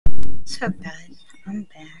What's up, guys? I'm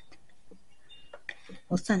back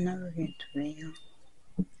with another video,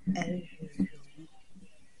 as usual.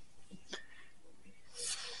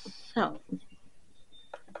 So,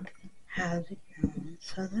 how's it going?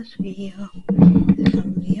 So, this video is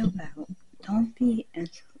going to be about don't be as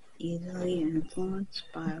easily influenced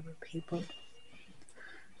by other people.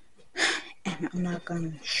 And I'm not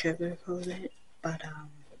going to sugarcoat it, but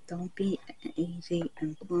don't be easy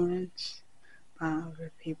influenced by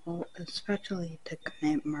other people, especially to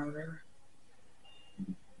commit murder.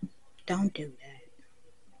 Don't do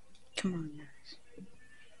that. Come on,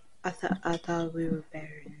 guys. I thought we were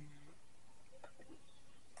better than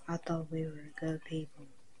that. I thought we were good people.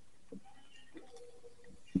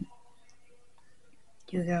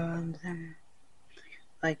 You get what I'm saying?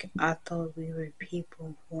 Like, I thought we were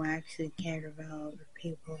people who actually cared about other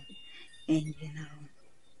people. And,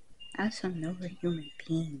 that's another human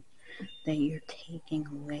being that you're taking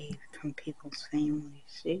away from people's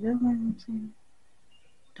families. You get what I'm saying?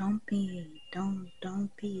 Don't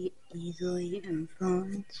be easily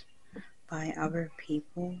influenced by other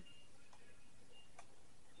people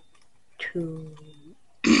to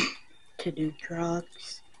to do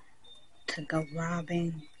drugs, to go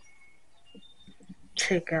robbing,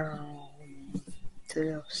 to go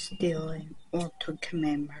stealing, or to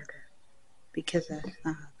commit murder, because that's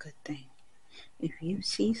not a good thing. If you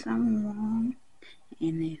see something wrong,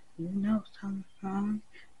 and if you know something's wrong,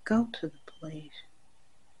 go to the police.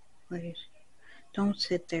 Please. Don't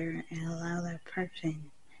sit there and allow that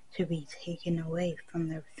person to be taken away from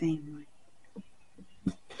their family.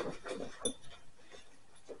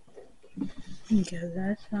 Because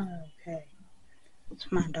that's not okay.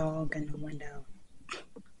 It's my dog in the window.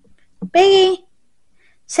 Biggie!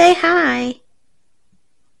 Say hi!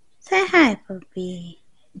 Say hi, puppy.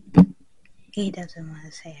 He doesn't want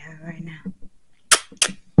to say hi right now.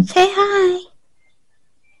 Say hi!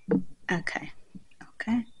 Okay.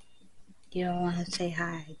 You don't want to say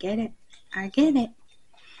hi. I get it.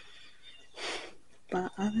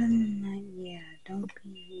 But other than that, yeah, don't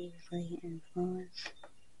be easily influenced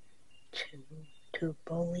to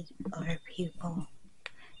bully other people,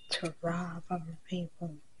 to rob other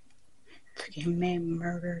people, to commit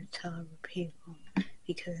murder to other people,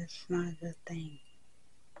 because it's not a good thing.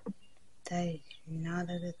 That is not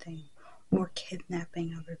a good thing. Or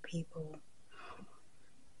kidnapping other people.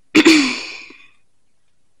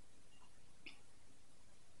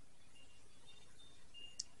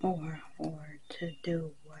 or to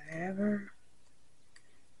do whatever,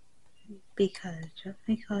 because just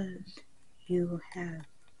because you have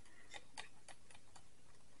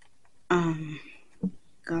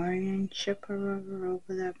guardianship over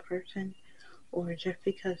that person, or just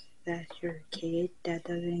because that's your kid, that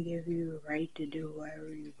doesn't give you the right to do whatever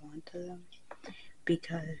you want to them.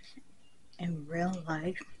 Because in real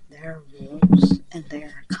life, there are rules and there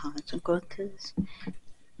are consequences.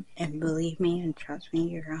 And believe me and trust me,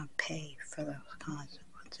 you're gonna pay for those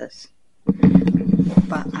consequences.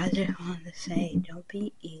 But I just want to say, don't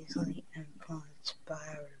be easily influenced by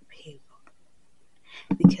other people,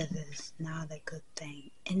 because it's not a good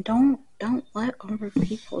thing. And don't let other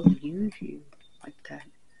people use you like that.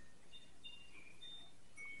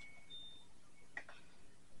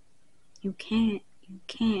 You can't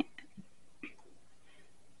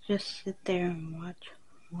just sit there and watch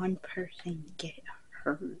one person get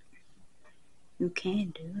hurt. You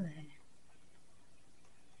can't do that.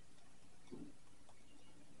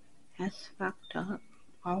 That's fucked up.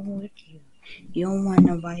 Why would you? You don't want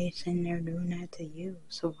nobody sitting there doing that to you,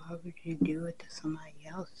 so why would you do it to somebody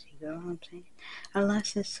else? You know what I'm saying?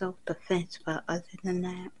 Unless it's self-defense, but other than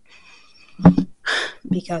that,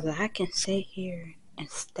 because I can sit here and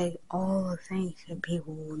state all the things that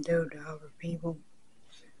people will do to other people,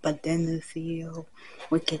 but then the CEO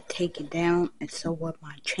would get taken down, and so would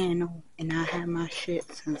my channel, and I had my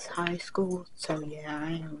shit since high school, so yeah,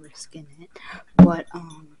 I ain't risking it. But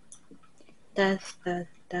that's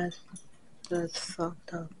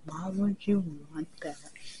fucked up. Why would you want that,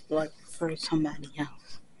 like, for somebody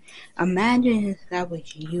else? Imagine if that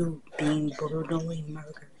was you being brutally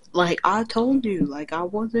murdered. Like I told you, like I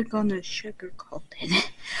wasn't gonna sugarcoat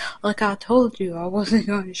it. Like I told you, I wasn't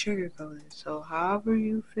gonna sugarcoat it. So however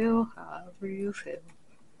you feel.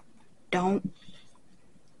 Don't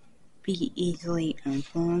be easily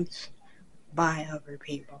influenced by other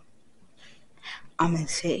people. I'm gonna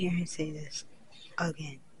sit here and say this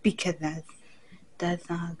again, because that's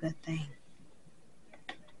not a good thing.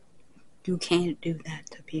 You can't do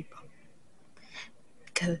that to people,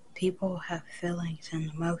 because people have feelings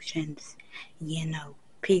and emotions.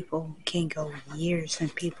 People can go years in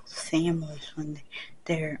people's families when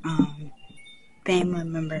their family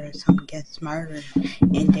member or something gets murdered,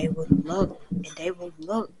 and they would look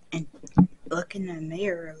and look in the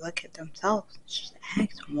mirror, look at themselves, just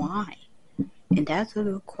ask why. And that's a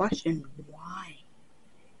good question. Why?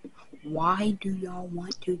 Why do y'all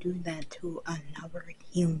want to do that to another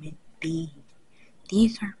human being?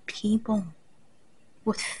 These are people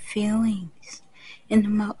with feelings. And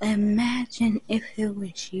imagine if it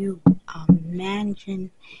was you.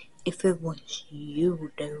 Imagine if it was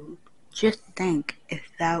you, dude. Just think if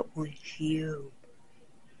that was you.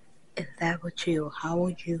 If that was you, how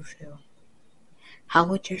would you feel? How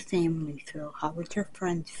would your family feel? How would your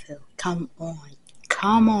friends feel? Come on.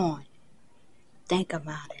 Come on. Think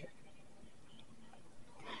about it.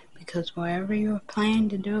 Because whatever you're planning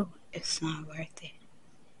to do, it's not worth it.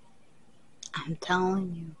 I'm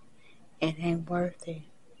telling you, it ain't worth it.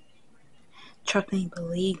 Trust me,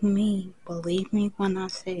 believe me when I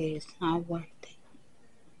say it's not worth it.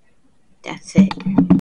 That's it.